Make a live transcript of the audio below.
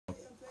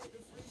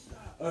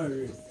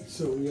Alright,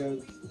 so we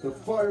have the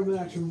fire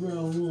match in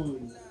round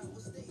one.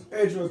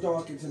 Angelo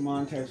Dawkins and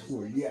Montez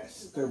Ford.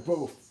 Yes, they're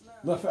both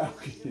the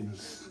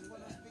Falcons.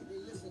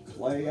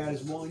 Play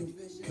as one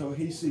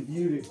cohesive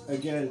unit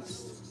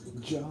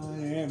against John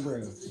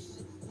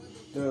Ambrose,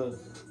 the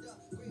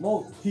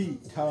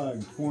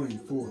multi-time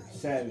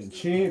 24/7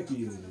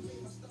 champion.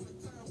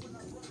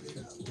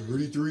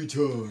 33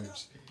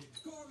 times.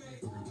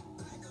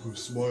 Put a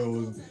smile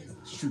on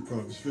Street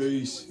Profit's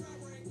face.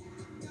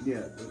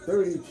 Yeah, the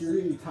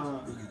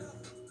 33-time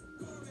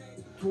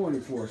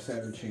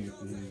 24/7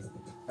 champion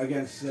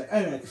against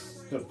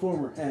the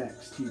former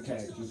NXT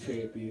Tag Team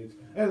Champions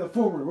and the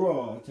former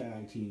Raw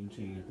Tag Team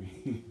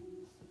Champion.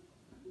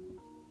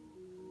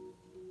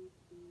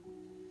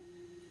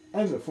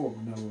 And the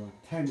former number one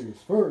contenders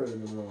for the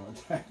Raw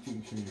Tag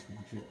Team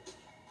Championship.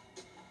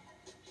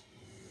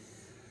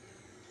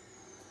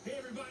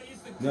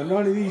 Now,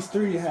 none of these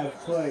three have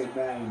played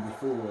Madden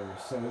before,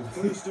 so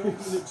first opened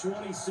in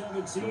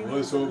 2017.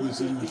 Let's hope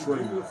this is the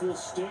training. Beautiful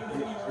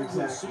state-of-the-art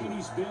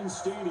Mercedes-Benz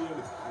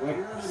Stadium.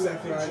 like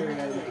Seth Ryder and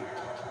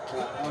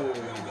other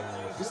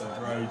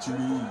Right, you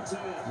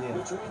yeah.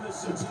 Between the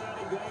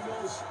Cincinnati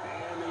Bengals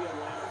and the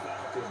Atlanta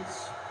Falcons.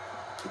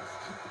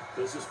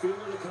 This is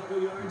fielded a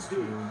couple yards deep.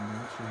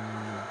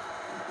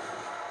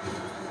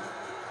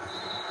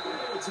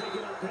 They'll take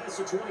it up past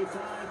the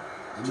 25.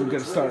 We're gonna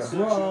start a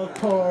brawl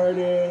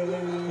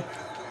party.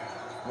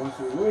 Once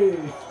we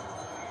win.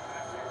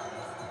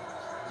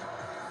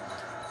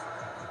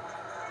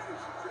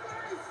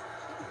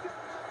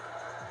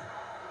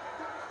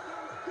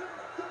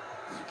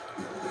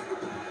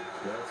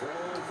 They'll throw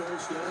on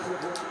first down to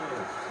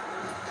Brown.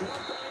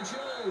 Caught by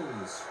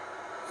Jones.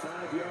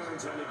 5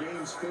 yards on the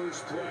game's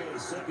first play,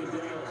 second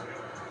down.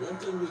 One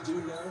thing we do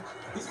know,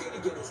 he's going to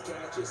get his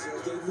catches. So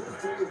as they move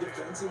forward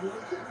defensively,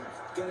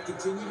 got to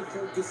continue to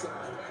focus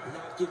on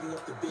not giving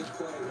up the big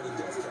play when he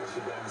does catch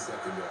the ball in the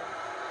second down.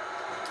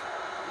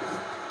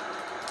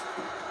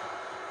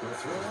 The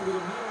throw to the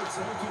middle,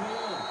 taken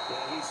in.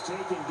 And he's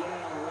taken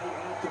down right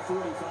at the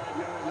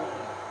 45-yard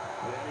line.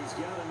 And he's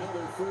got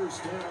another first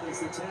down as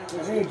the tackle.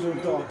 And Angelo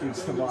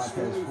Dawkins to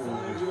Montez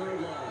Ford.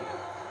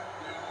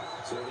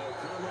 So they'll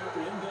come up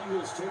in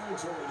Bengals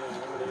territory now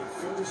with a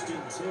first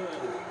and 10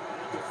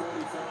 at the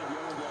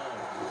 45-yard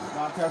line.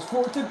 Montez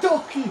Ford to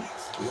Dawkins.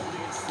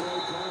 Lions throw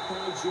caught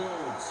by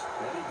Jones.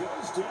 And he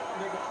goes down.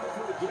 The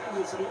number again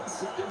is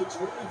inside the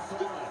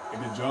 25. And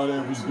then John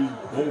Ambrose beat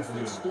both of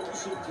them.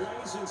 Explosive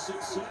plays in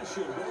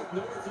succession, both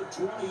north of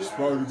 20. It's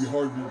probably going to be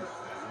hard to do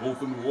both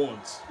of them at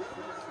once.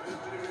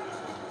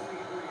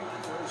 On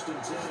first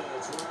and 10,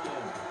 it's Ryan.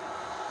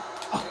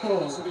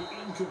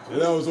 And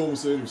that was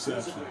almost an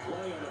interception.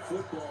 Play on the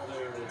football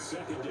there at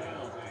second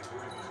down.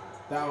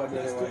 That one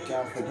didn't work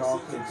out for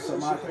Dawkins. So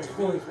Montez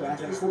Ford's back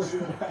at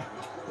quarterback.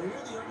 When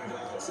you're the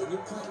underdogs and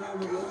you're playing on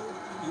the road,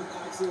 you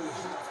absolutely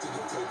have to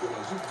get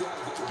takeaways. You've got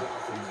to get the ball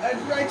from them. And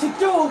right to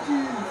Dawkins.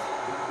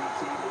 You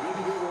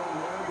can get one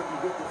there, but you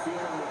get the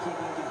feeling they keep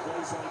making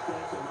plays like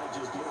that, they might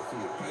just get a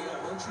few.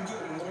 Yeah, once you get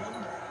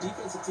one,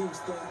 defensive teams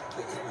think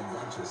they come in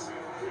bunches.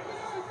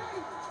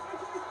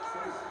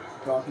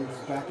 Dawkins is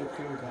back at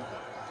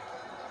quarterback.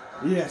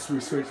 Yes, we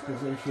switched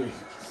positions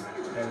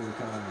every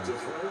time. To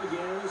throw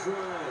again is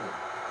Ryan.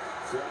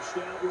 Flushed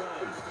out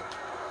right.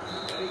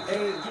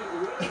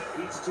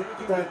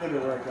 That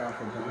didn't work out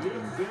for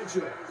Dawkins.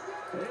 Vigil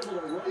able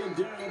to run him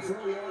down for a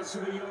loss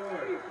of a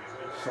yard.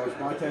 So it's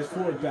Montez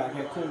Ford back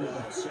at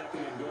quarterback.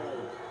 Second and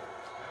goal.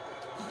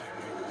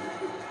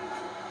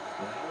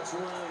 Now it's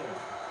Ryan.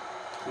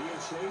 Being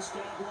chased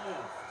out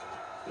left.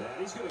 And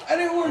he's going to...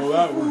 And it worked Well,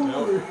 that for worked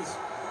Ford.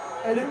 out.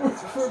 And it worked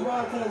for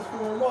Montez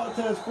Ford.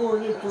 Montez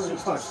Ford in for a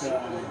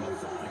touchdown.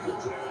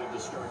 To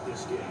start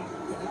this game.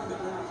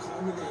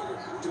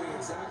 Doing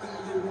exactly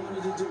what they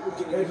wanted to do.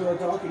 Angelo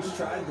Dawkins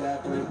tried that,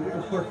 but it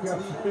didn't work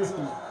out for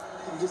him.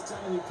 I'm just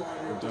telling you,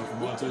 partner. Worked out for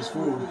Montez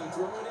Ford. When you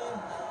throw it in,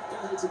 that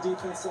hurts a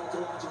defense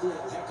psychologically a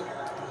heck of a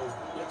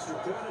lot. Extra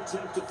point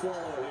attempt to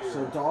follow here.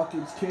 So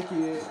Dawkins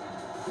kicking it.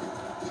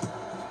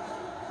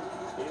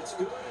 It's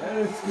good. And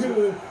it's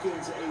good.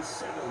 It's a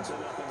 7-0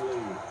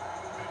 lead.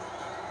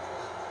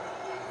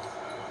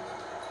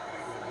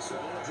 So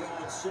now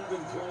drawing 7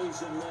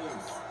 plays in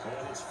length.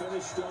 And it's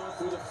finished off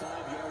with a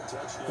 5-yard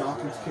touchdown.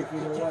 Dawkins kicking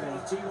it away.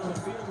 The team on the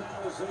field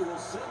now as they will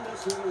send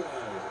this one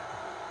away.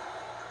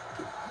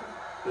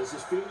 This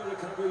is fielded a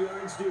couple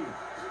yards deep.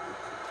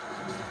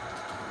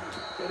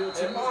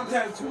 And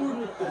Montez Ford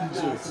with that.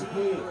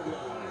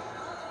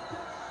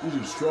 You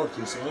just struck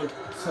this, son.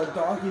 So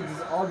Dawkins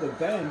is on the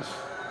bench.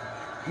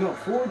 No,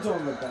 Ford's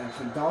on the bench,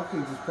 and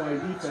Dawkins is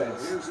playing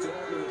defense. Here's to the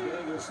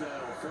Bengals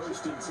now.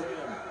 First and 10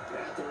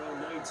 at their own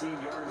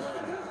 19-yard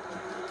line.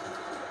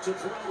 To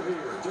throw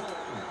here,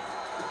 Dalton.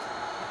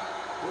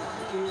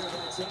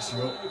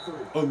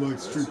 Unlike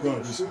Street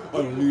Profits, I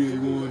don't need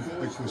anyone.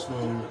 I can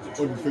smile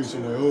on your face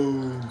on my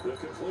own.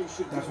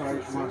 That's why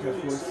Montez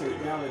Ford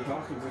sitting down and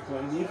Dawkins is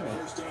playing defense.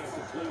 First down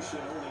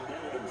completion, only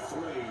down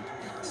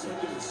 3.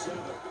 Second and 7.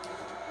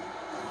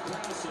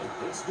 Passing,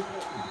 it's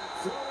Dalton.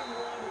 Throwing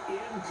one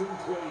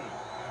incomplete.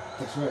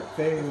 That's right,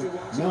 fair. After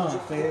watching No, him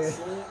drop fair. that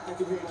slant, I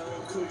can hear my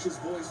old coach's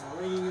voice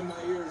ringing in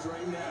my ears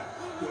right now.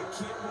 You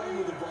can't run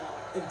with the ball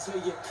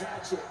until you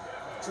catch it.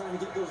 Trying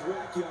to get those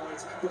rack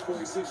yards before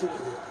he secured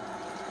it.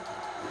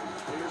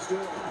 Here's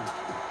Jordan.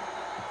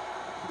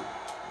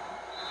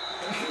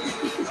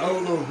 I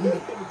don't know who.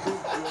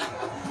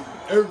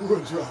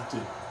 Everyone dropped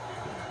it.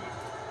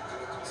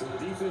 So the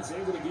defense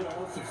able to get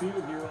off the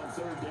field here on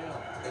third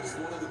down. It's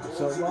one of the goals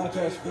So of the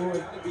Montez game. They've Ford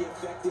got to be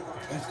effective on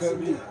is passing going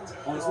to be downs.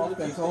 on It's one of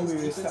the offense few only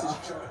things this defenses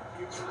time. try.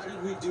 How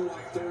did we do on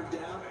third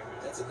down?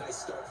 That's a nice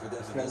start for them.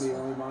 It's in going to this be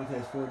one. only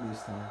Montez Ford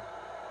this time.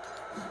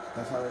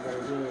 That's how they're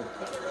going to do it.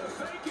 And they're going to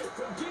fake it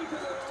from deep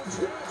in their own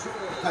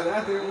territory. How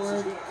that didn't This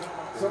is work. gonna come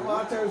up So with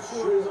Montez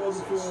Ford is on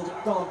the field.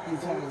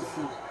 Donkey's having a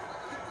seat.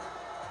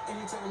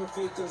 Anytime a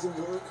fake doesn't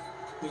work,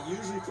 we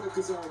usually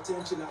focus our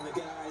attention on the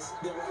guys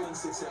that were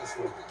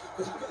unsuccessful.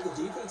 But how about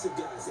the defensive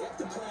guys? They have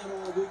to plan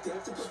all week. They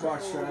have to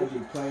prepare Smart all strategy.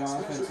 week. Play Special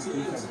offense and teams.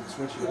 defense and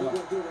switch it They up.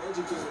 were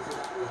educated for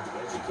that one.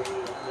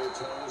 Educated on their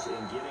toes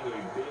and getting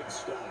a big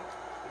stop.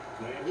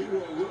 And he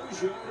will lose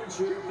yardage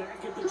here back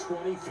at the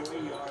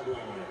 23-yard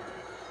line.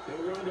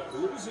 He'll wind up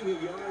losing a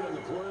yard on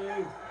the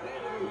play, and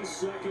it'll be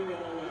 2nd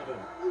and 11.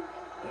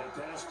 That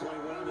pass play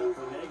wound up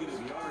for negative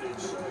yardage,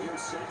 so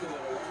here's 2nd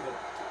and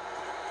 11.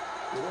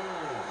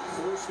 Ryan,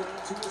 forced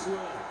out to his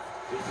left.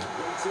 He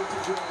completes it to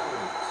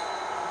Jones.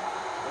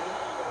 And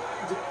all the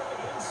way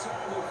down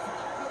inside the 5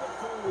 to the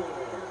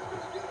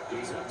 4.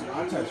 He's up to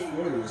Montez 88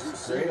 Ford yards is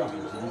great receiving on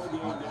in the ball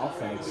game on now,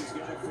 offense. and he's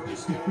got a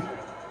first down.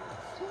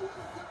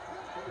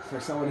 For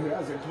someone who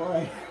hasn't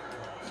played.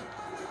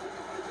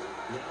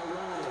 Now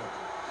Ryan.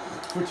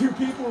 For two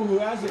people who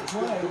hasn't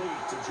played.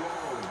 Complete to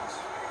Jones.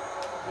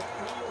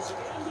 And he is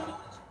ended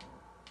up.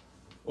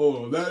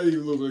 Oh, that didn't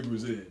even look like it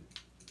was in.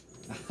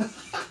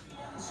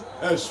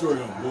 That's straight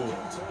on board.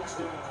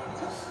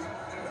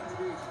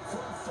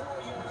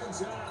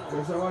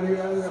 For someone who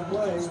hasn't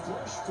played,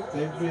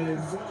 they've been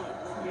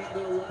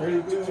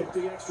pretty good.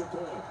 The extra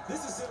point.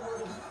 This is similar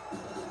to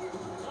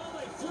Oh,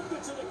 they flip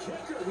it to the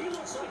kicker. He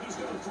looks like he's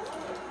going to throw it.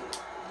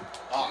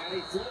 And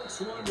he floats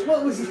one down.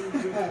 What was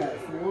that,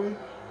 Floyd?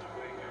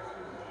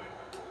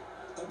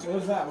 What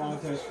was that,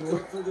 Montez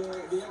Ford? For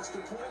the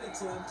extra point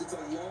attempt, it's a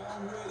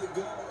long way to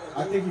go.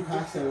 I think he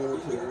passed it a little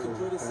too If they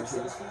complete early. it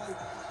successfully,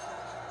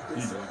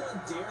 did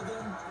someone dare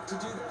them to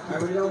do that?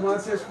 And we know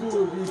Montez Ford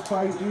will be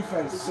fighting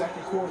defense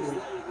second quarter.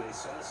 They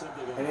saw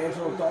something And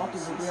Angelo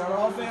Dawkins will be on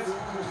offense.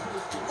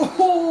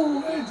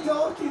 Oh, and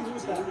Dawkins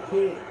with that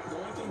hit. The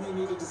only thing they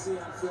needed to see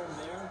on film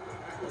there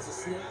was a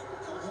snap,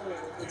 a hold,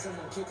 and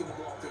someone kicking the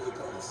ball through the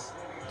post.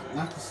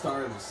 Not the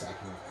start of the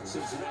second.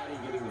 Cincinnati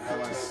getting the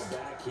football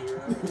back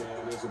here,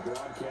 and as a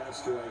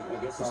broadcaster, I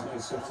guess it's my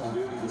solemn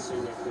duty to say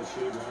that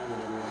cliche line that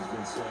everyone's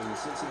been saying. The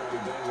Cincinnati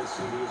Bengals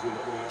seem to use with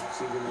every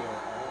offseason, they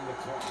are on the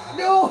clock.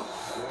 No!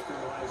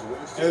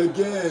 And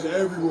again,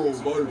 everyone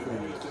voted for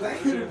it. That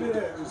could have been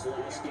it.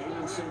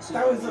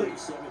 That was a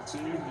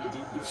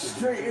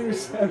straight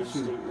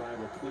interception.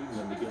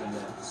 Cleveland to get him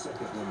that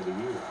second win of the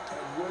year. And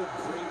what a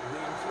great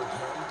win for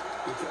him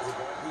because of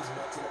all he's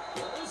met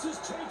today. This is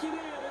taken in.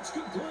 It's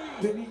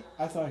complete. Did he?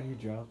 I thought he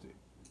dropped it.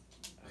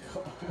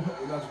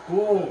 That's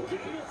bull.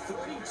 Gain of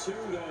 32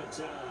 that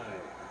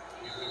time.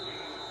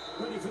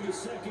 Ready for the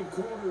second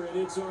quarter, and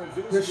it's our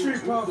visitors. The Street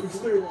with Profits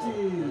football.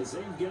 13. As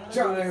they've got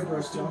John it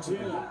Ambrose first and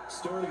jumping. 10.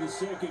 Start of the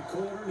second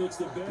quarter, and it's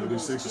the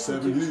Bengals 36 to taking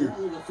 7 here.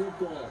 control of the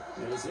football.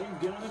 As they've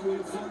got it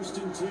with first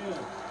and 10.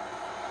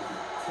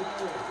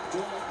 Fuller,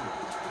 Dalton.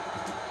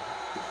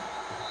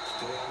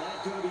 And that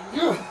could be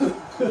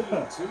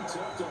too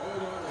tough to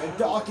hold on. And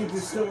Dawkins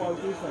is still on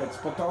defense,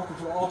 but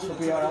Dawkins will also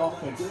be on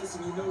offense. This,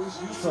 and you know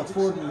he's used So to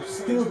Ford will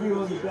still be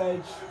on the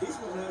bench. He's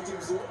going to have to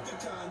absorb the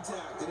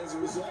contact, and as a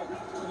result,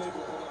 unable to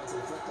hold on to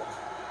the football.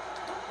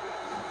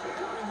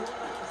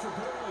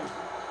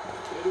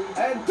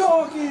 And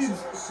Dawkins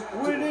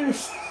with an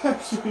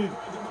interception.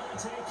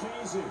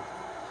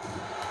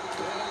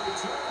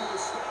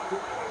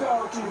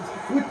 Dawkins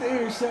with the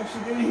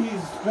interception, and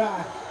he's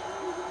back.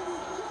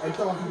 And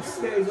Dawkins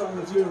stays on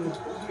the field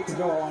to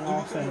go on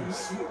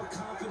offense. More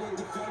confident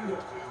defender.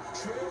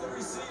 Trail the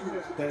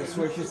receiver. Then it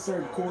switches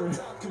third quarter.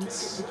 Can make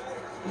a play,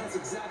 and that's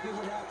exactly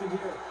what happened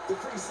here. The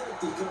free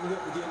safety coming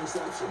up with the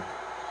interception.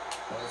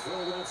 A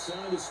throw left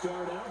side to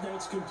start out.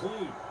 That's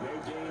complete. No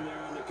gain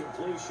there on the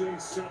completion.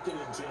 2nd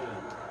and 10.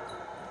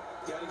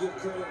 Got to give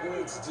credit where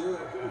it's due.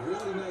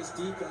 Really nice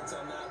defense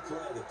on that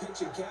play. The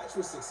pitch and catch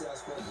was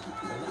successful, and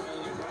now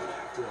they run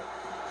after it.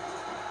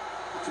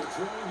 To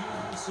throw again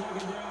on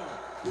 2nd down.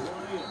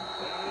 Ryan.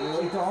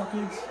 Really,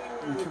 Dawkins?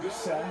 He took a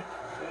sack.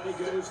 And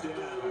he goes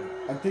down.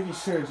 I think he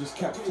should have just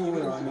kept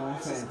Fuller on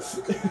offense. A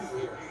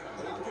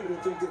lot of people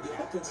think that the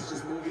offense is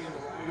just moving in the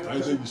wrong I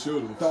direction. think you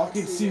should have.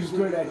 Dawkins seems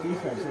good at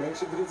defense,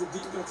 right? But it's a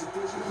defensive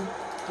push.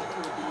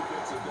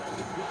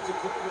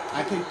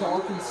 I think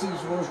Dawkins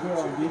seems more good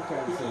on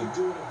defense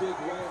and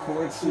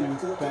Ford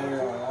seems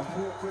better on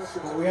offense.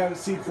 But we haven't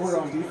seen Ford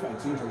on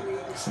defense either.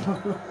 So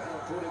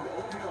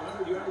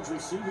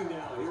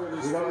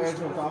we know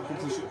Angelo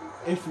Dawkins is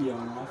iffy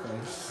on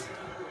offense.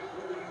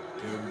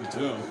 Yeah, we can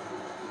tell.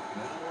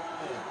 Now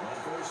Ryan on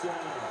first down.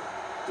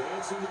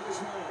 Dancing to his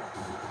man.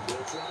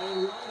 They'll try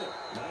and run it.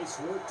 Nice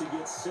work to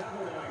get 7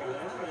 out of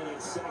that, and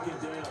it's second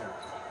down.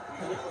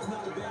 And that was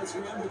not a bad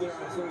scramble there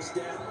on first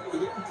down. He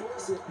didn't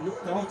force it, nor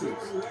did he throw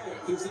it away.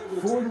 He was able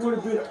to Ford would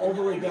have been all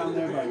the way down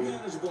there by very me.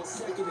 manageable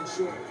second and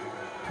short.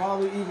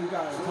 Probably even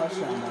got a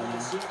touchdown by now.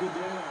 Second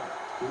down.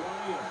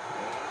 Ryan.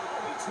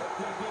 He took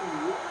that thing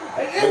right.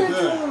 And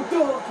Angelo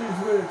Dawkins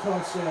with a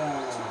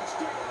touchdown.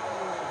 Touchdown.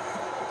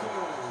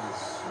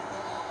 Falcons.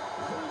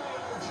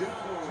 Julio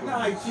Jones.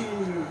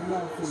 19-0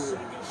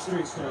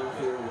 straight Touchdown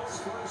here. in this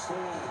first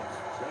half.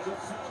 And the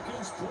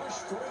Falcons push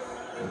further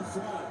out in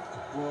front.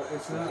 Well,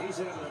 it's not He's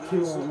having a 2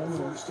 nice on little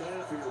 1. first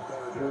half here,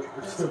 partner.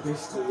 It still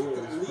basically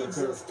is, but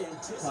they're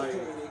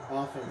playing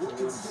offense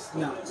against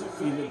not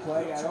even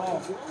play at all.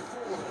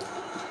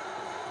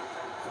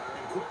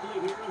 Quickly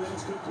here,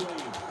 that's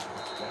complete.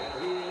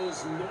 And he is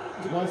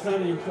not good. Well, it's not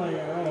even playing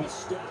at all. He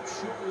stopped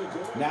short of the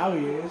goal. Now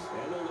he is.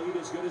 And the lead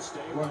is going to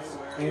stay Once right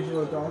where it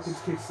Angelo is. Dawkins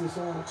kicks this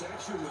on.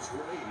 Protection was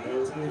great. He It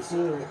was had time good to set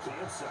up too. the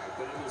campsite,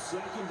 but in the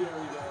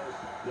secondary, though,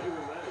 they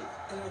were ready.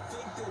 And I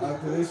think that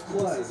After this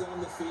play, is on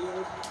the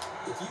field.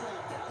 If you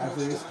have that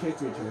after this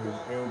kick return,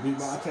 it will be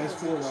Montez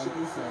Ford on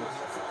defense.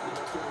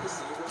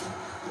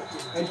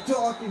 And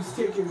Dawkins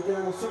taking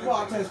down, so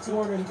Montez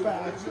Ford is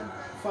back,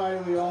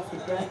 finally off the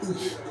bench.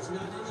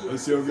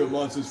 Let's see how good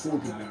Montez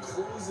Ford can do.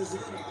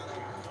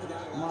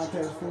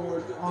 Montez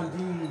Ford on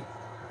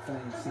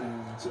defense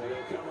now. So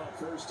they'll come up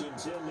first and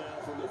 10 now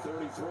from the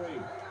 33.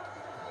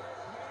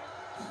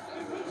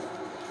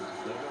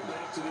 They go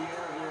back to the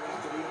air here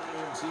after the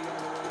INT on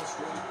the last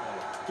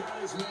drive. Got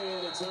his man,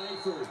 it's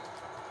Eifert.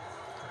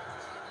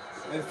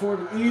 And Ford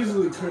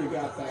easily could have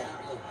got that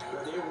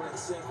They were in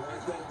sync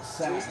right then.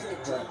 sack,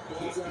 but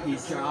he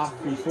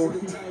dropped before he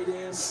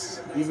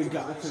even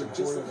got to the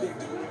quarterback.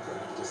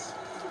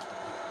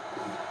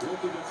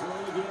 Looking to throw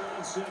again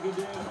on second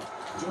down.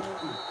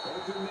 Jordan,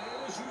 open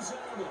man is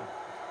Uzama.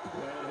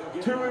 Well,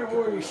 he'll get 2-minute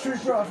warning,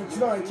 Street Profits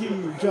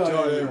 19, John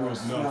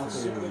Edwards, nothing. nothing.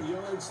 7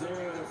 yards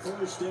there and a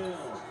first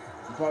down.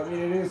 But I mean,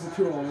 it is a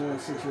 2-on-1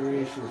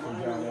 situation for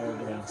John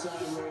Edwards.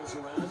 Time rolls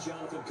around.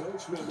 Jonathan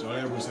Coachman. John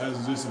Edwards has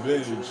a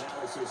disadvantage.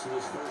 Analysis in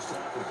his first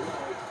half of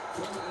play.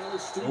 From our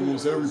studio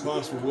Almost every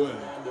possible way.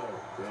 Orlando.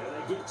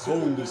 They get to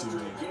Home the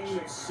disadvantage. gain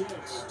of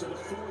 6 to the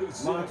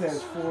 46.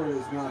 Montez Ford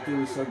is not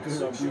doing so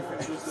good on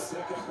defense.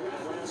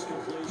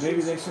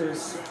 Maybe they should have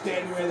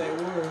stayed where they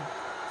were.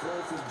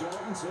 Throw from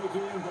Dalton,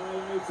 taken in by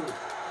Eifert.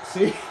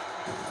 See?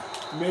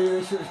 Maybe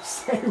they should have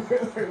stayed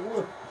where they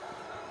were.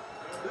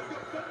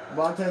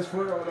 Montez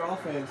Ford on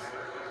offense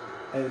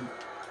and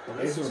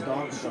Angelo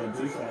Dawkins on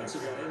defense.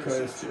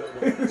 Because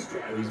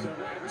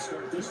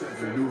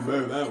They're doing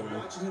better that way.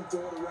 Watching him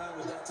throw it around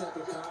with that type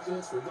of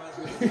confidence reminds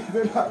me of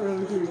they're not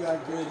really doing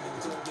that good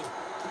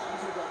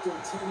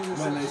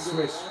when they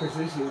switch I'm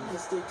positions. gonna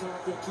stay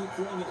confident, keep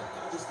flinging it.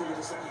 I just figured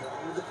there's something wrong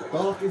with the play.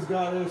 Dawkins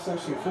got an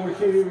interception. Ford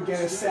can't even get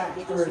a sack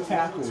or a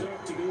tackle. To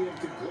be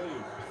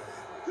incomplete.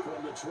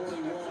 From the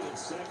 21,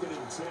 it's second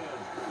and 10.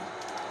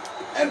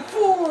 And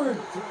Ford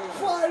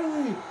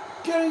finally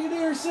getting an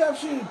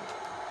interception.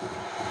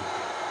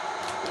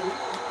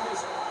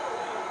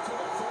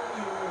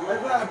 And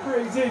that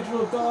brings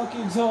Angelo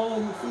Dawkins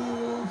on the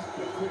field.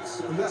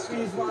 And that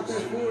means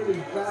Montez Ford is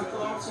back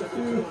off the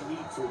field.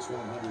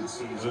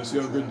 Let's see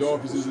how good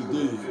Dawkins is at D.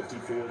 I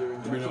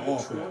mean, an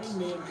offense.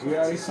 We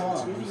already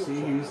saw him. You see,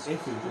 he was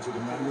iffy.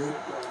 Remember?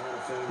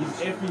 He's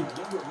iffy.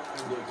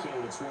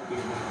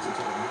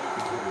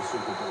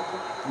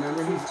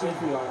 Remember, he's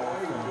iffy on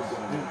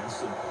offense.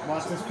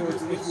 Montez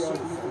Ford's iffy on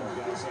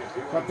defense.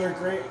 But they're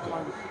great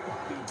on.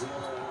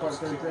 But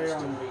they're great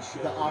on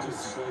the opposite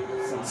side.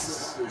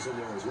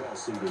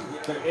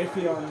 They're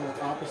iffy on the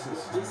opposite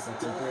side, but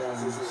they're great on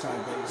the other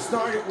side. They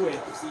started with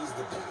Sees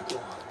the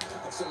backlog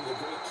of some of the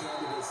great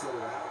candidates that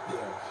are out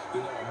there. You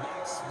know,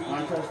 Max Speed.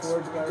 Montez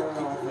Ford's better on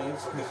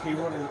offense because he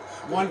would have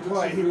one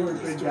play he would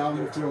have been down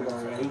the field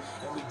already.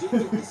 And we did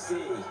get to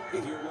see,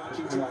 if you're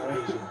watching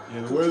television,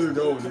 Yeah, the way they're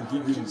going, they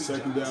keep getting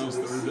second downs,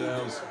 third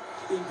downs.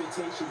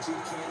 invitation to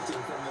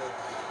Canton from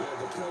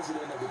the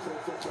president of the Pro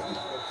Football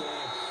Hall of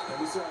Fame. And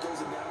we saw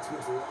those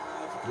announcements live.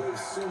 It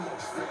was so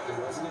much fun,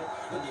 wasn't it?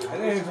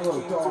 And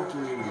Angelo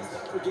Dawkins. Let's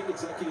not forget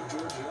Executive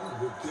George Young,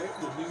 who built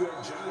the New York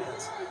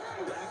Giants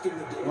back in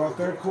the day. Well,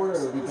 third quarter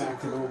will be back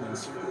to normal.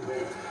 It'll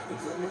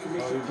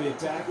be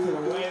back to the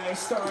way they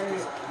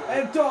started.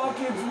 And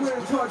Dawkins with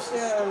a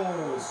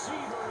touchdown.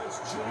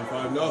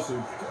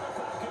 25-0.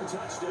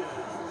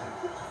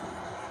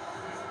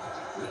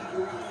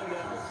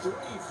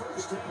 Three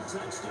first-half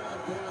touchdown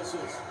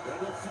passes, and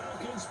the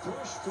Falcons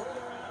push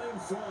further out in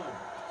front.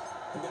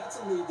 And that's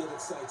a lead that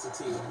excites a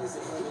team as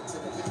they head into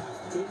the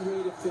half. Good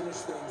way to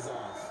finish things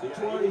off. Yeah,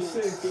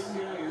 26. in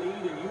that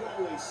lead, and you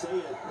always say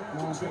it.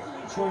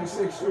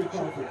 26 Street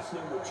Profits.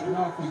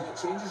 Nothing. Yeah,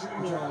 changes your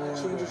mind,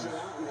 changes your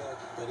outlook.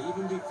 But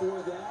even before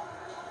that,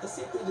 let's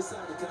see if they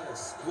decide to kind of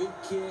squib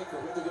kick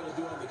or what they're going to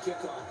do on the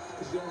kickoff,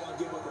 because you don't want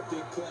to give up a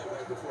big play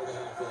right before the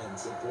half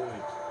ends. Good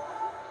point.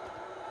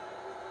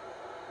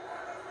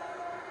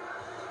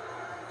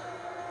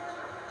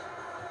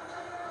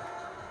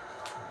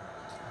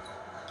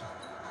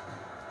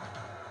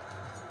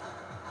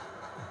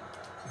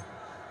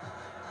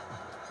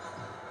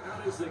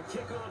 out as the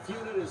kickoff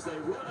unit as they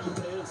run up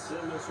and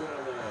send this one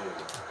away.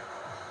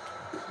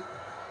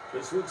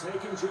 This one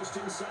taken just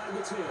inside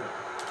the 10.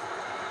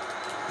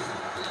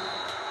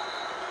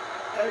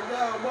 And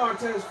now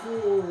Montez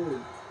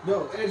Ford.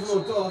 No,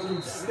 Angelo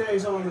Dawkins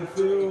stays on the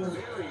field.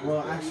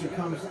 Well, actually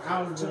comes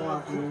out of the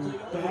locker room,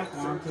 back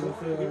onto the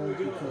field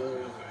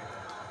because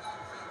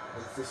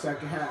it's the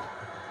second half.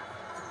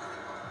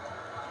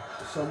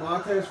 So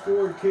Montez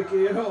Ford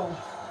kicking it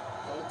off.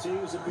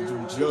 You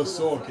just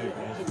saw a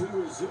kickoff.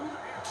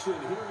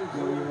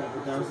 Oh yeah,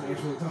 but that was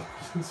Angelo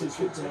Dawkins who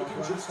kicked it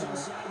off last time.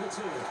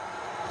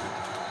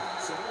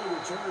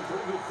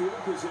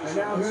 And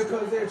now here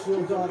comes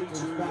Angelo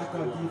Dawkins back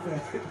on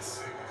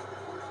defense.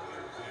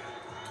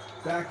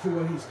 Back to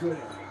what he's good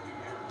at.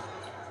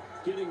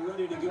 Getting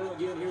ready to go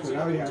again. Here's So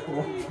now we have to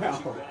work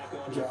out.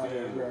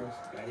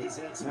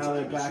 Now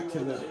they're back to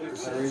the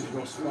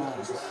original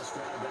spots.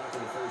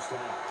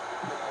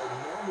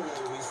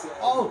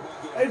 Oh,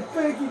 and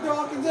Fakey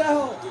Dawkins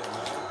out.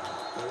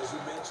 As you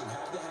mentioned,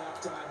 had the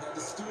halftime, had to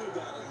stew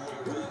about it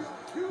a little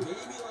bit.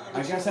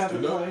 I guess after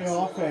playing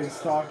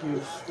offense,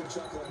 Dawkins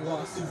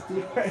lost his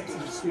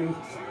defensive skills.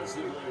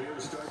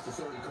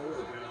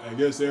 I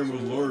guess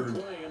everyone learned.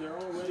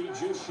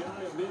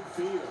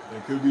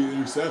 It could be an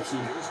interception.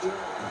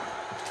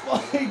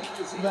 Like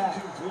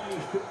that.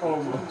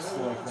 Almost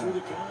like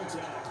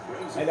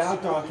that. And now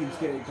Dawkins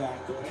getting back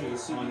on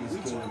his game.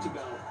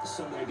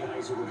 Some of the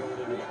guys that were going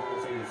into the Hall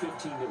of Fame, the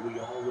 15 that we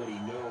already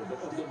know, but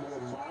of the more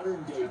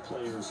modern day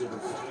players that are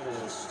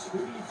finalists, who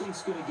do you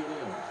think's going to get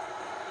in?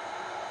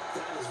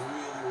 That is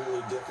really,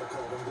 really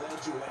difficult. I'm glad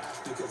you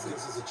asked because it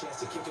gives us a chance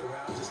to kick it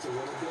around just a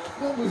little bit.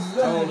 What was I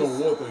that? don't know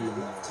what they were.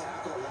 Left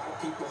tackle, a lot of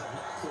people have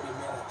not put him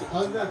in. I think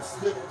How did that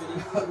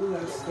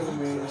still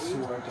manage to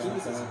work out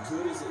he's as though?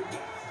 good as it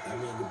got. I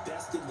mean, the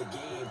best in the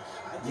game.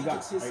 I think got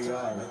it's his a time.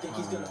 yard I think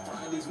he's on going to that.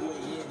 find his way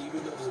in, even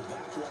though there's a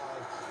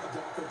backlog of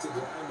offensive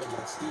linemen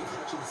like Steve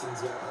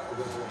Hutchinson's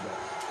available.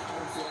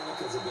 Adam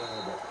Flanigan's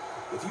available.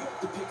 If you have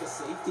to pick a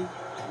safety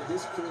out of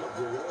this crew of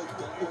Leroy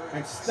Butler,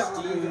 And stop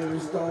Steve it, it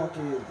was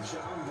Dawkins.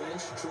 John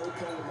Lynch, Troy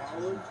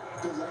Polamalu,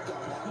 good luck on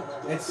that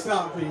one. And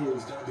stop it,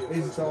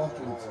 it's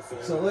Dawkins.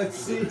 So let's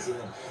see.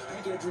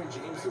 Hank Adrian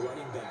James, the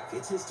running back,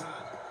 it's his time.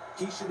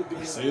 He should have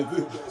been Same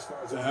thing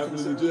that happened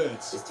to the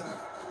Jets. It's time.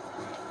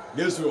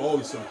 Guess who all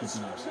the sucky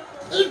teams?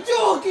 And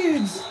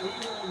Dawkins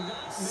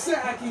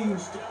sacking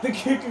the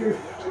kicker.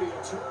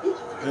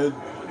 And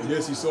I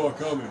guess he saw it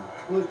coming.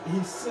 Look,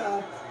 he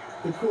sacked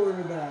the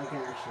quarterback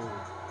actually.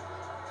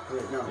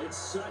 Wait, no. It's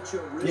such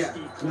a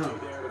risky play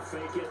there to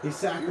fake it. He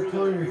sacked the You're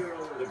punter. the hero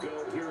or the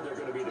goat. Here they're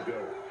going to be the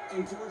goat.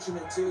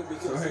 Unfortunate too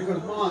because So here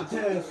comes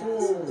Montez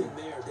Ford.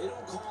 there. They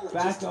don't call it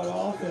Back just on a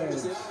call.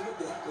 offense. They say, oh, what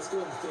the heck, let's go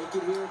ahead and fake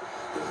it here.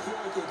 They feel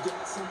like they've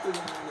got something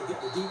and they get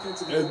the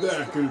defensive. And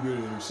that could have been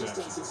an Just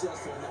interception.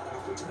 unsuccessful in that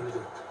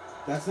opportunity.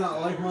 That's not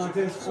like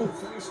Montez Ford.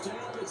 First down,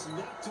 it's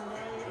knocked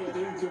away and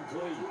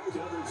incomplete.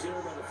 Covered there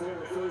by the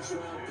former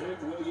first-round pick,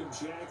 William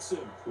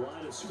Jackson.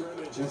 Line of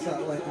scrimmage. That's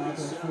not like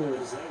Montez Ford.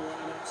 As they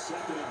line up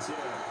 2nd and 10.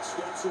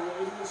 Steps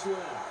away to his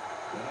left.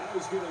 And now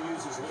he's going to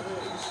use his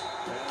legs.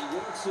 And he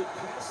works it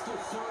past the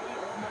 30,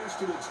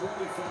 almost to the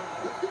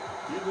 25.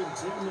 Giving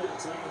Tim that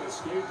time,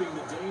 escaping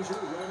the danger,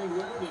 running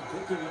with it, and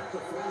picking up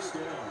the first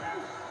down.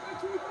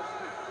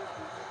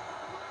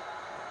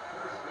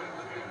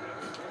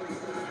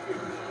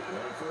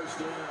 First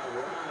down,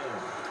 Ryan.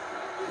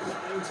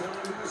 9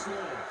 timers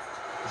left.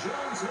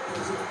 Jones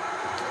has it.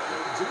 And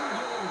they do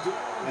get him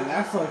down. And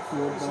that's like He's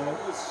football.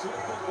 able to slip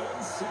it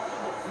inside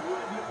the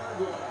 5-yard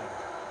line.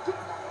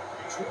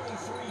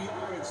 23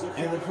 yards.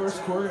 In the first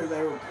quarter,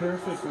 they were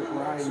perfect with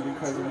Ryan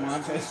because of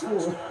Montez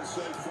Ford. So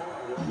far,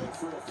 looking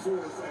for a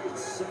 4th and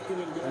 2nd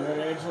and goal. And then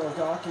Angelo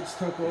Dawkins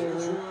took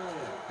Here's over. Ryan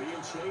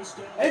being chased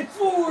down. And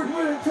Ford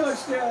with a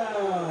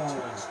touchdown!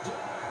 Falcons.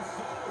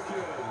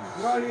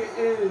 Running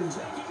in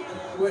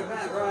with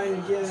Matt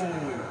Ryan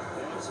again.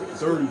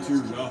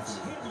 32-0.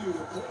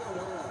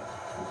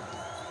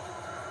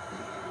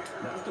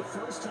 Not the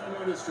first time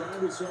on his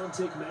drive we saw him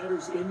take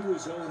matters into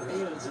his own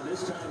hands, and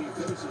this time he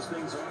finishes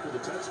things off with a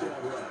touchdown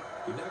run.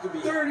 You're not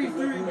going to be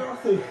 33-0. I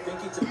think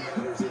he took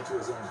matters into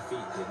his own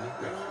feet, didn't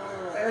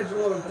he?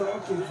 Angelo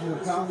Dawkins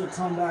is about to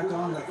come back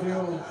on the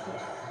field.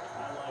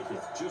 I like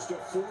it. Just a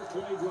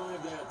 4-play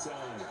drive that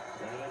time,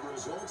 and it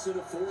results in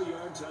a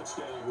 4-yard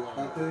touchdown run.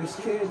 After this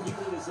kid,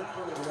 Unit is out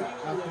on the field.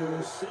 after They will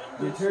this send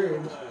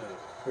return, this away.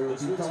 there will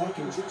This be one's taken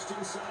Dawkins. just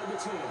inside the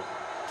 10.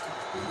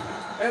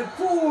 And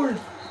Ford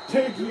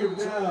taking him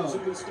down.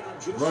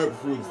 Right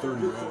before the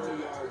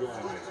 30-yard.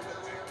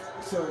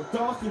 So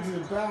Dawkins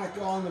is back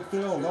on the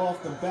field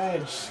off the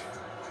bench.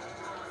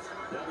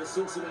 Now the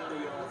Cincinnati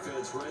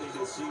offense ready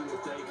to see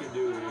what they can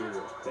do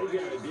here. They've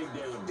got to dig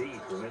down deep.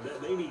 I mean,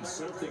 they need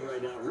something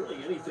right now, really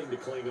anything to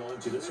cling on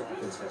to. This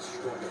offense has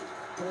struggled.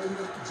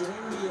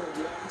 Join me in a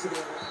walk to the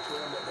locker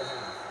room at the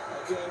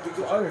half. Okay?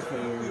 Because Other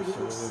what we things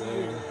were over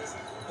saying there. is,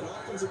 An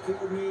offensive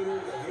coordinator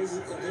and his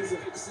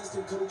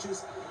assistant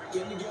coaches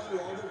getting together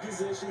all their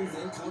positions,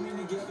 then coming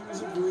together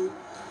as a group,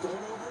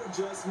 going over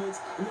adjustments,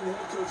 and then the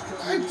head coach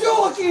coming in. And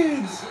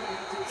Dawkins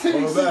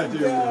takes that it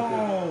didn't work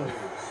down.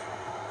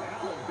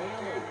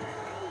 Alabama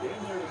in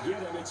there to get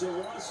him. It's a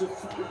loss of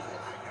 5.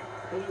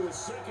 And it was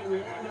second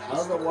and 1. I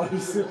don't know why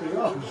he's sipping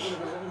up.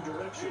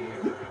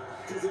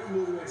 Because they're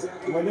moving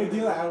exactly When they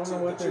do that, I don't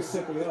know what they're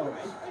sipping up.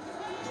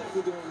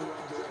 Definitely going in the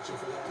wrong direction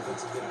for the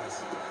offensive guys.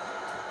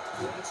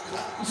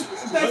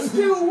 That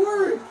still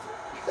worked.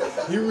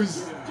 He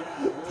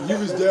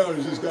was down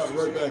and just got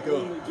right back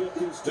up.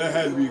 That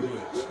had to be a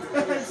glitch.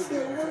 That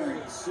still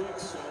worked.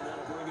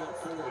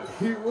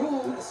 He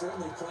rolled. That's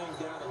certainly playing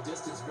down a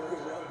distance very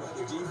well by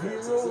the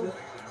defense, isn't it?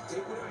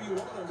 Take whatever you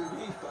want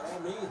underneath, by all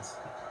means.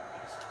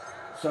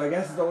 So I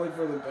guess it's only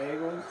for the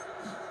Bengals.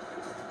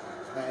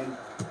 And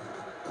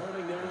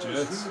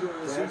Jets.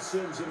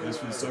 That's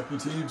for the sucky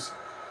teams.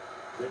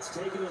 It's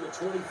taken on the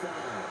 25.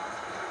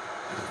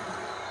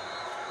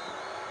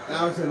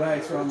 that was a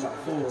nice run by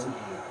Ford.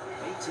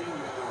 18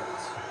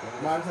 yards.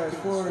 Montez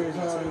Ford is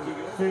on the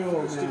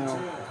field now.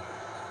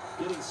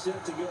 Getting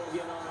set to go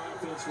again on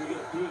offense. We get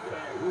a peek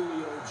at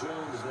Julio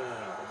Jones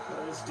now.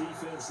 Well, this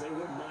defense, they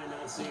wouldn't mind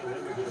not seeing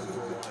him again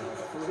for a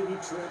while. 3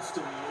 trips to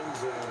the end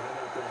zone. How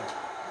about that?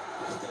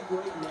 I think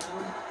right now,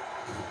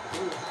 they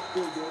would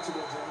happily go to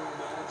their general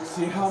manager.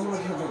 See how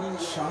much of a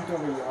chunk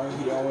of a yard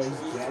he always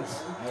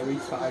gets every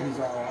time he's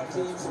on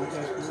offense. He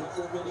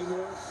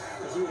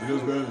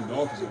does better than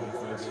Dawkins on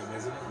offense.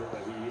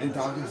 And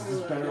Dawkins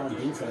is better on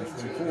defense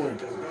than Ford.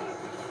 To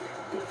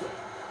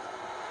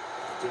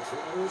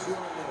throw is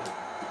Ryan.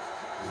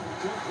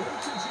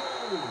 Complete to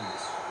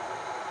Jones.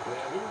 And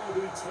he will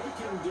be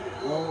taken down.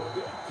 Well,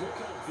 Good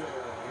pickup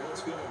there.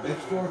 Let's go.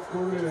 it's fourth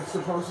quarter. They're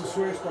supposed to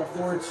switch, but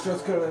Ford's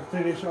just going to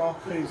finish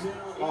off his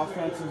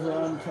offensive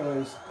run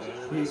because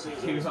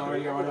he was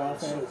already on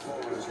offense. So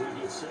far as we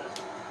get set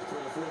for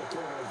the fourth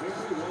quarter, a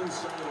very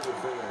one-sided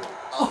affair.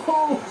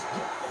 Oh!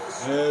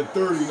 And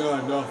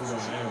 39-0 on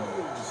Ammo.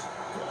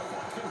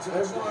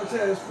 And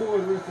Montez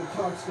Ford with the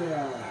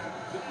touchdown.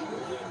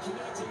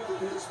 Connecting up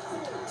his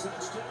 4th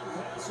touchdown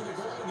pass in the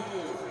ball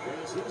game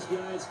as his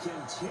guys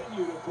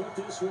continue to put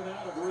this one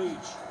out of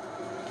reach.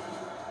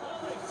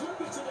 Oh, they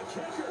flip it to the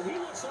kicker. He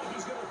looks like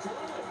he's going to throw it.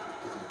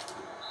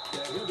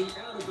 Yeah, he'll be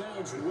out of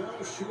bounds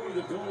well short of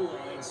the goal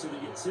line, so the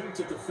attempt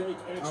at the fake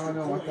extra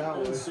point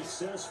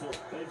unsuccessful.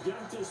 They've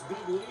got this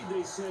big lead.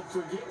 They said,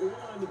 forget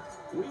 1,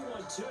 we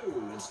want 2.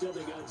 Instead,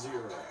 they got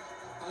 0.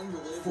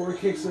 Ford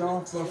kicks it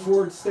off, but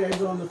Ford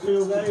stays on the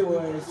field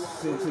anyways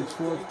since it's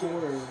fourth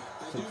quarter.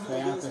 Since they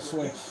have to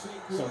switch.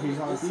 So he's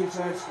on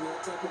defense.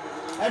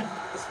 And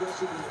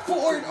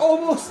Ford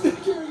almost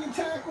carrying a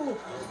tackle.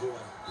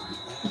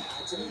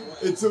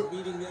 It's a.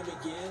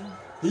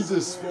 He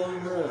just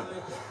spun around.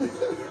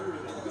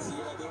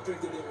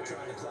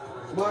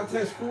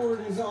 Montez Ford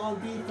is on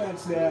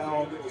defense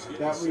now.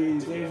 That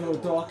means Angelo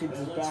Dawkins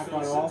is back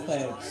on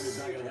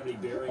offense.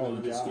 Oh,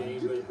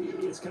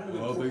 God.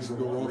 Well, things will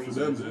go wrong for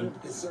them then.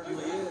 It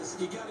certainly is.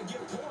 You got to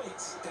get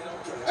points.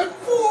 And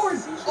Ford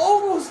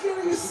almost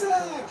getting a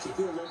sack. You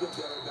feel a little bit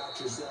better about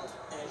yourself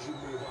as you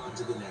move on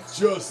to the next.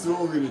 Just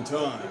throwing in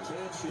time.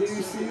 Did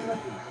you see that?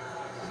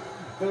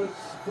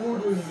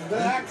 Ford was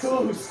that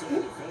close.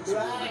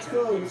 That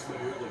close.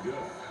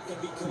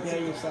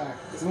 Getting a sack.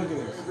 Look at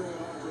this.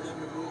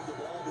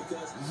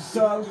 You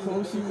saw how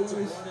close he was?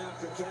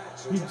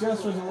 He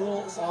just was a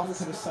little off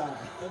to the side.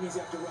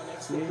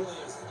 See?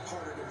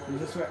 He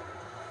just went.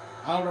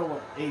 I don't know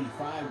what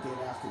 85 did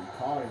after he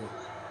caught it.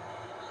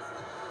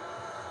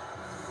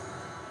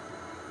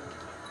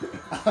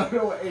 I don't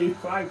know what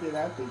 85 did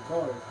after he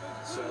caught it.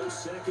 So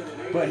second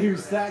and 8. But he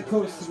was that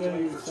close to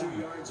getting the 2 sack.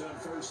 yards on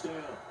first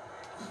down.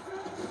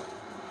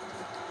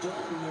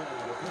 Dalton now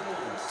to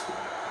pass.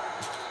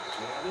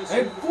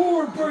 And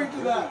Ford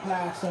breaking that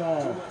pass Too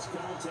off. much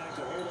contact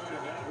to hold on to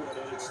that one,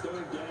 and it's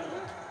 3rd down.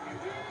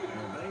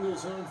 The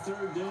Bengals on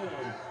 3rd down.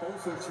 0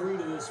 for 3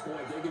 to this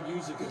point. They could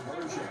use a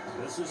conversion.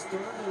 This is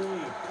 3rd and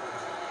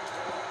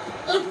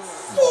 8. And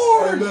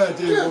Ford And that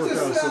didn't gets work a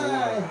out so well.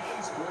 sack.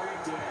 It's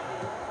breakdown.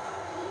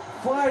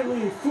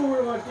 Finally,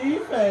 Ford on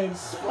defense.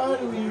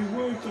 Finally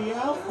working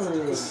out for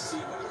him.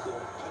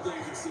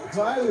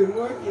 Finally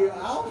working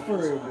out for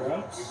him, bro.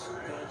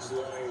 Heads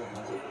low.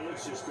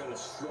 It's just been a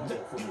struggle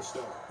from the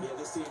start. Yeah,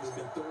 this team has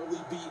been thoroughly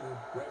beaten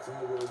right from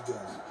the word go.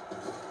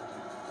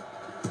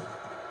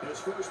 His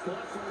first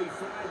punt,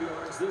 45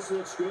 yards. This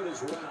looks good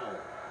as well.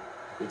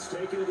 It's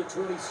taken to the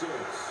 26.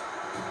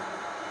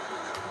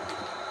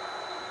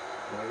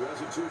 Well, he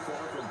wasn't too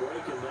far from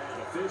breaking that.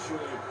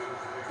 Officially,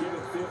 give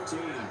him 15.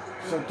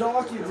 So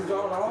Dawkins is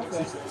on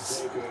offense.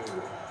 Take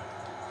over.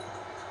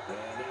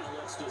 And now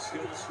let's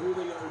discuss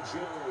Julio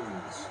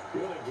Jones.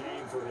 What a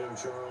game for him,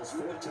 Charles.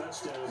 4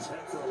 touchdowns.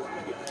 Heck, for a lot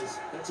of guys,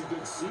 that's a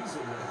good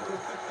season now.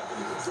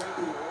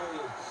 Exactly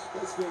right.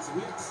 Let's face it,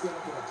 we have to stand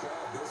up and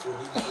applaud this one.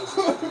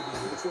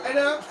 Even though And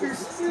after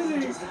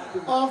sitting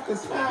off the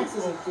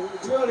tackle,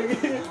 running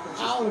in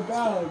out of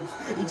bounds.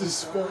 He just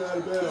spun out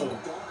of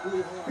bounds.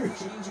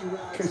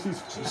 Because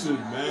This is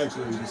mad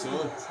crazy,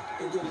 son.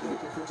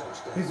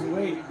 his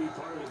weight,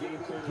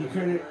 he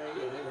couldn't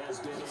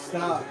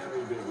stop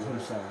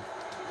himself.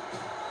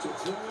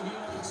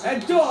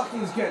 And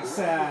Dawkins gets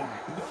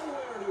sacked.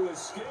 Nowhere to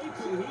escape,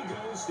 and he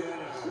goes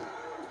down.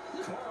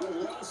 Carl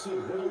Lawson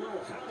with a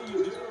little how do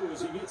you do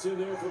as he gets in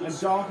there for the And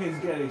sack. Dawkins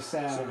getting So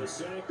sacked. the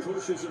sack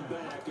pushes him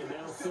back, and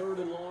now 3rd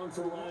and long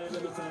for Ryan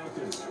and the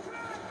Falcons.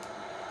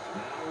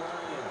 Now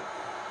Ryan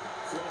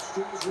flush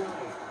to his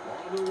right,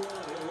 on the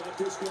run. He'll let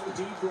this go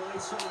deep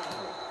right side,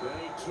 but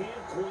he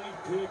can't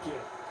quite pick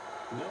it.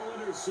 No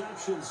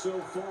interception so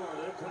far.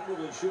 That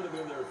probably should have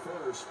been their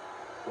first,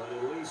 but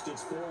at least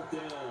it's 4th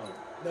down.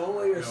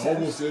 No Yeah, interceptions.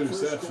 almost an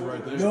interception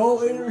right there. No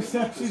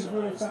interceptions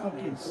for the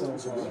Falcons so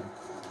far.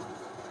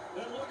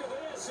 And look at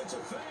this, it's a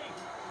fake.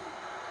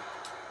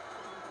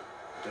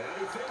 And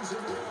he things it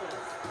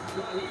off.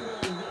 But he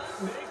will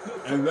not make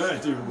the And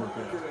that didn't work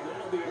record, out. and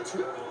that'll be a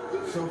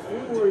turnover. So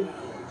Ford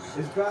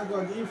is back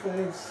on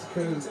defense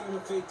because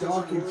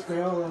Dawkins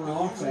failed on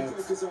offense.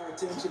 Focus our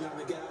attention on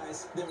the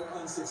guys that were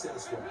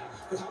unsuccessful.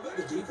 But how about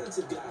the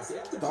defensive guys? They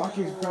have to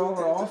Dawkins failed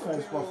on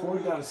offense before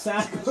he got a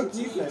sack on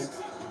defense.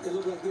 It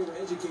looked like they were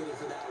educated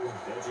for that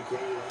one.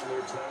 Educated on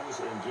their toes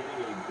and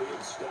getting a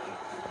big stop.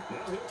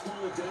 Now he'll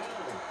pull it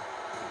down.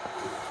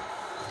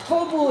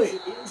 Fumble it!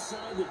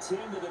 Inside the 10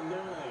 to the 9.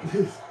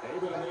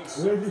 Able to make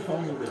Where did he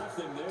fumble it?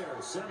 nothing there.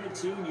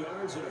 17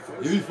 yards and a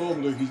first. If he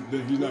fumbled, he's not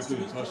getting a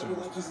Like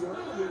touchdown he's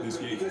learning a little this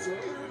bit, game. because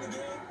earlier in the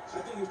game, I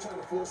think he was trying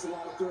to force a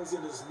lot of throws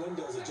into his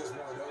windows that just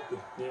weren't open.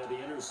 Yeah, the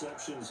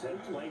interceptions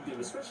had plagued him,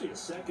 especially a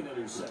second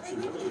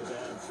interception. Really a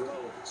bad throw.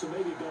 So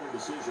maybe a better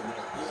decision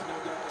there. Yeah, no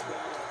doubt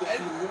about it. I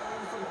think he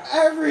learned from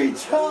Every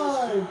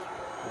time!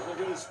 Well,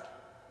 look at his-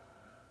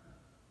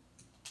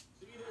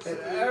 And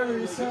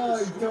every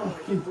time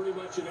Dawkins Pretty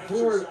much an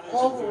Ford exercise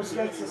almost in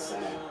gets a forgetting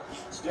sack.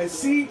 right now. And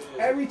see,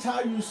 every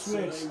time you So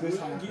switch, they this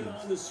will get on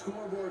happens. the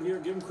scoreboard here.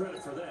 Give him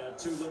credit for that.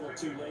 Too little,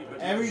 too late.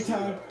 But Every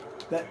time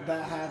that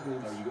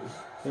happens, Are you good?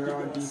 they're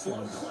on Slow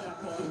defense.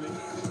 clap on me.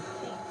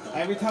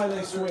 Every time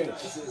they switch,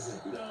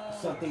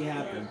 something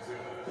happens.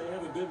 They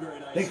haven't been very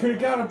nice. They could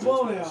have got a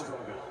blowout.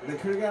 Struggle. They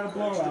could have got a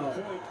blowout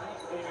Point up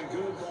and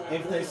good by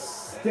if they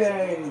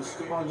stayed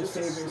on the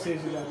same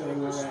decision that they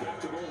were at.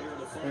 respectable here in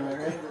the final Am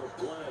I right? quarter of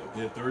play.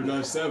 Yeah,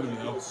 39-7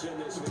 now. They'll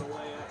send this one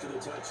away after the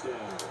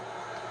touchdown.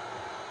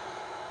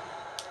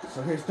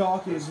 So here's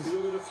Dawkins.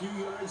 Fielded a few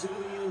yards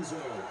into the end zone.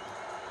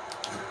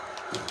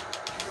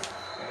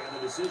 And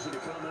the decision to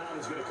come out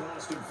is going to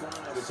cost him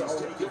 5. As So he's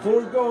taken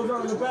Ford goes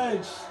on the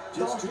bench.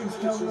 just 2 Dawkins minutes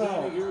comes remaining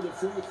out. here in the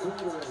fourth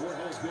quarter of what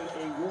has been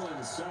a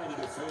one-sided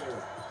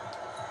affair.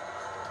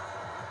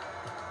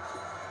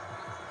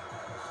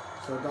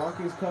 So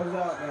Dawkins comes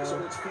out So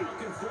now. it's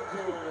Falcon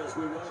football as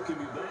we welcome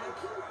you back.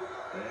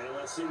 And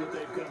let's see what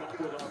they've come up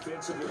with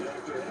offensively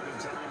after having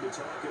time to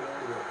talk it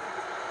over.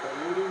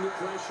 Eluding the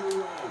pressure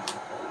right.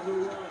 On the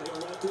run,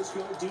 he'll let this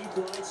go deep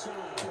right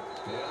side.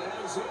 And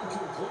that is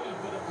incomplete,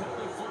 but a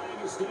penalty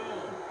flag is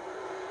down.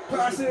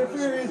 Pass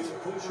interference.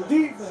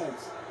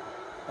 Defense.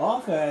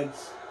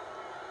 Offense.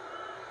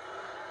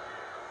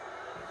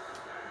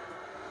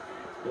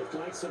 Looked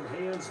like some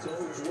hands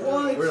both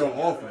What? ways. We're on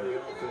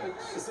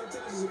offense. Sometimes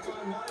there's a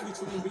fine line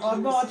between being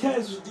On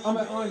Montez, on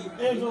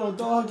Angelo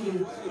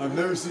Dawkins. I've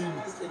never seen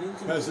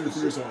pass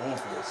interference on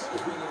offense.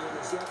 being an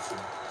interception.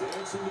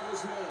 Dancing to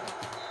his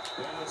left.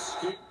 And a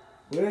skip.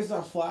 Where's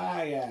the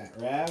flag at,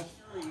 Rev?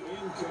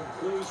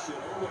 Incompletion,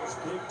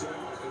 almost picked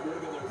off. It would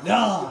have been their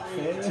Nah, first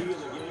man. INT of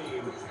the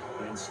game.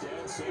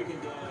 Instead,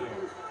 second down.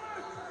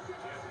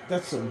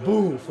 That's some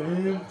bull,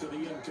 fam. To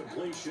the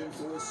incompletion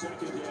for a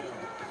second down.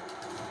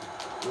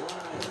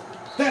 Ryan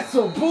That's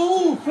some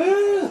bull,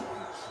 fam.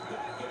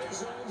 back in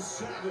his own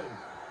 7.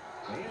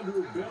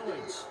 Andrew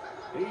Billings.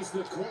 He's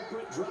the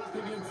culprit,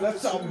 dropping him for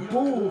That's the some 2-yard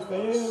bull,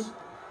 cutlass. fam.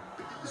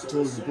 So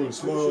Told you the to put a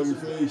sack smile on your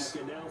pushes him face.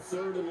 back, and now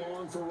 3rd and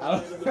long for I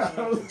Ryan and the don't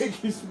Falcons. think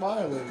he's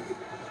smiling.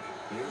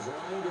 Here's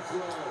Ryan to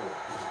throw.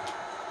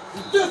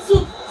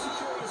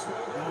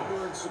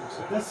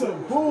 That's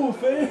some bull,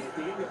 fam.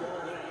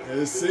 And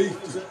it's safety.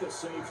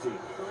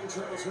 All right,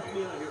 Charles, help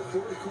me out here.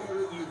 Fourth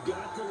quarter, you've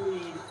got the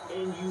lead,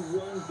 and you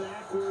run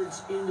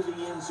backwards into the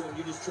end zone.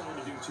 You're just trying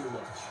to do too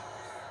much.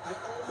 I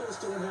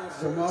almost don't have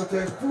So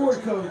Montez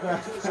Ford comes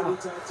back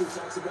out.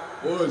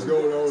 What is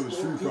going on with the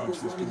street props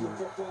this running the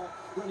quarter? football,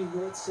 running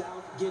north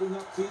south, getting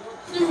upfield.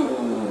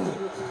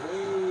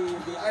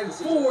 And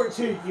Ford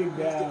taking him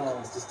down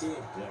Cost his team.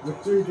 with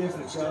 3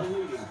 different Still stuff.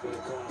 leading, but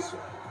it costs him.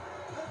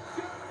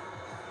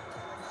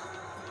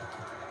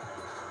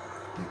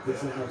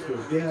 This is how it's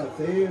going down,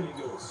 fam.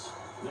 Eagles,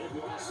 they've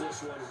lost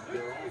this one.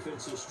 Their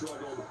offense has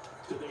struggled.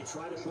 Do they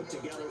try to put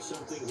together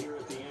something here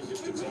at the end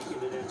just to take it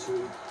the next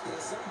week? Yeah,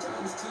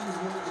 sometimes teams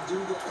want to do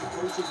that, and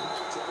coaches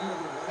want to. I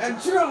remember one And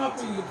time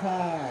dropping the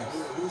pass. we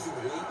were losing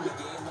late in the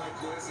game like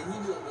this, and you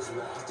knew it was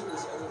lost. It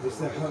was over. This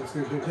is how it's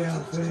going to go down,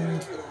 fam.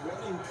 A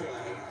running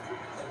play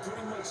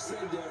pretty much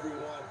said to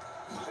everyone,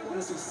 I want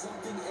to see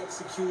something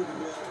executed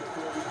well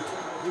before we get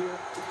out of here.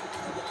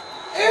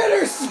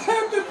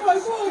 Intercepted by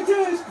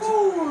Montez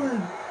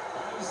Ford.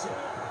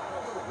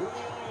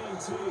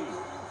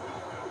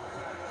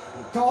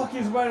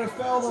 Dawkins might have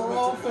failed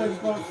on offense,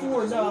 but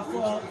Ford not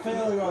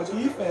failing on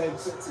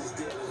defense.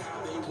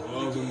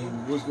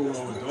 What's going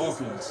on with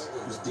Dawkins?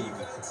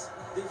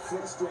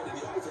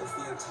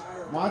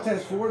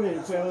 Montez Ford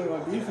ain't failing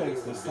on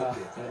defense this time.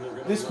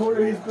 This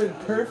quarter he's been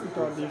perfect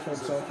on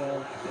defense so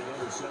far.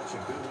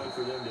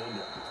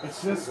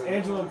 It's just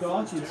Angelo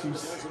Dawkins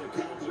who's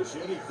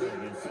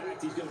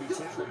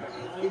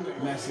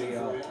messing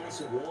up.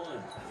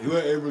 You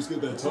let Abrams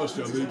get that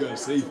touchdown, then you got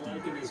safety.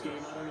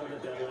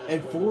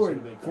 And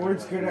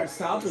Ford's good at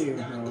stopping him,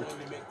 bro.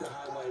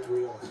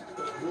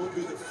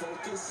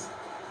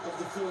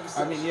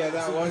 I mean, yeah,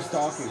 that was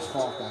Dawkins'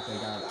 fault that they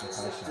got the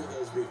touchdown.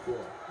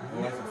 It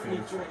wasn't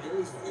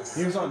Ford's fault.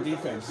 He was on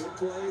defense.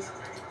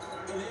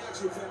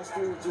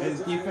 And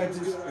the defense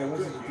it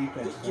wasn't the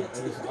defense fault,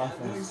 it was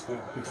offense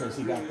fault because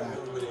he got that.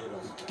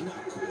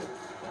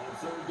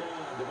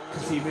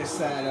 Because he missed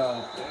that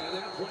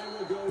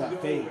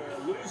fake.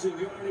 Losing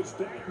yardage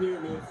back near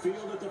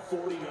midfield at the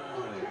 49.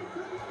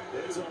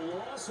 There's a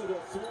loss of a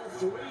full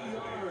 3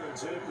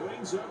 yards, and it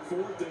brings up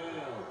 4th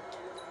down.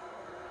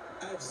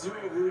 I have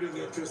zero rooting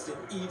interest in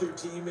either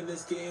team in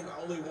this game.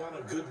 I only want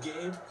a good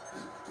game.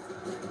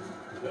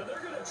 Now they're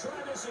going to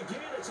try this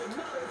again. It's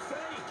another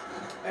fake.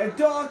 And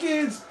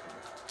Dawkins!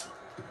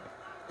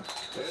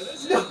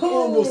 No!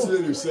 Almost an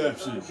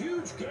interception. A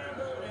huge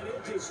gamble, and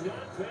it does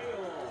not pay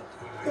off.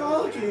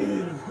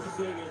 Dawkins!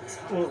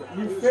 Well,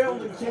 you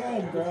failed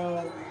again,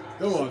 bro.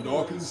 Come on,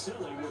 Dawkins.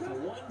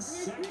 1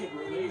 second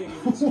remaining.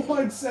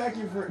 1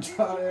 second for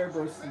John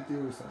Ambrose to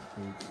do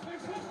something.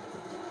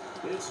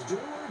 It's do or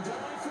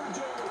die for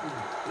Jordan.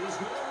 There's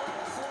no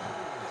left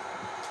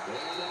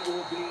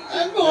flag.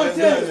 And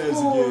Montez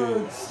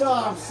Ford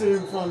stops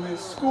him from his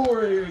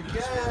scoring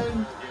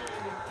again.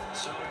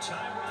 So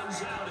time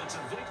runs out. It's a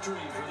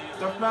victory for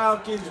The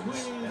Falcons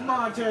win.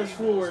 Montez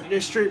Ford.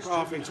 This streak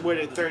offense win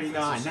at 39-9.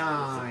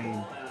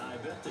 I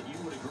bet that you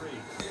would agree.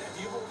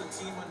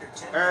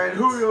 And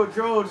Julio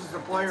Jones is the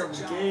player of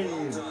the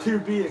game, to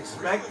be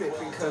expected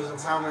because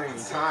of how many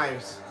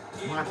times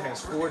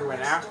Montez Ford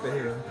went after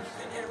him.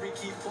 Every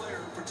key player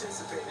who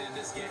participated in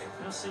this game.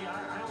 Now, see,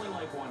 I only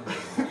like one.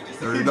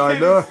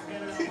 39-9.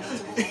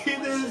 He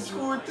didn't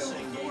score till the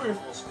fourth.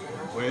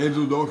 When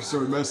Angelo Dawkins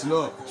started messing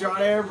up.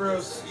 John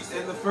Ambrose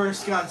in the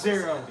first got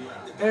 0.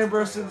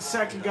 Ambrose in the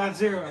second got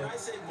 0.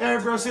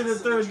 Ambrose in the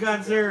third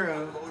got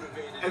 0.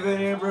 And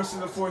then Ambrose in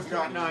the fourth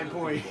got 9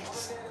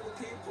 points.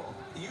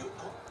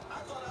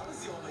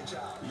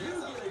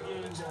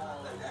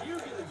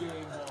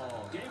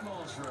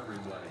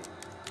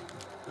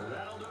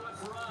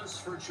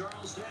 For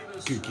Charles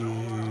Davis, good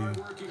game.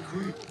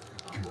 Good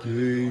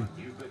game.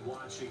 You've been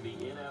watching the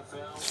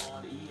NFL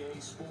on EA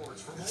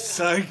Sports. For more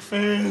Psych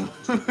fan.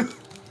 at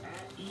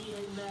EA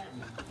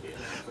Madden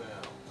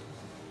NFL.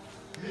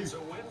 It's a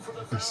win for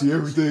the I see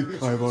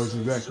everything. I have always in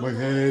the back of my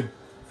head.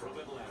 from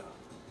Atlanta.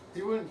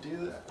 He wouldn't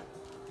do that.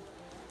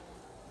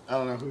 I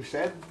don't know who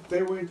said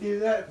they wouldn't do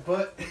that,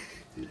 but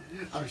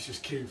I was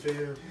just kidding,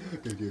 fam.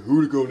 Gotta get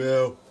who to go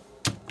now.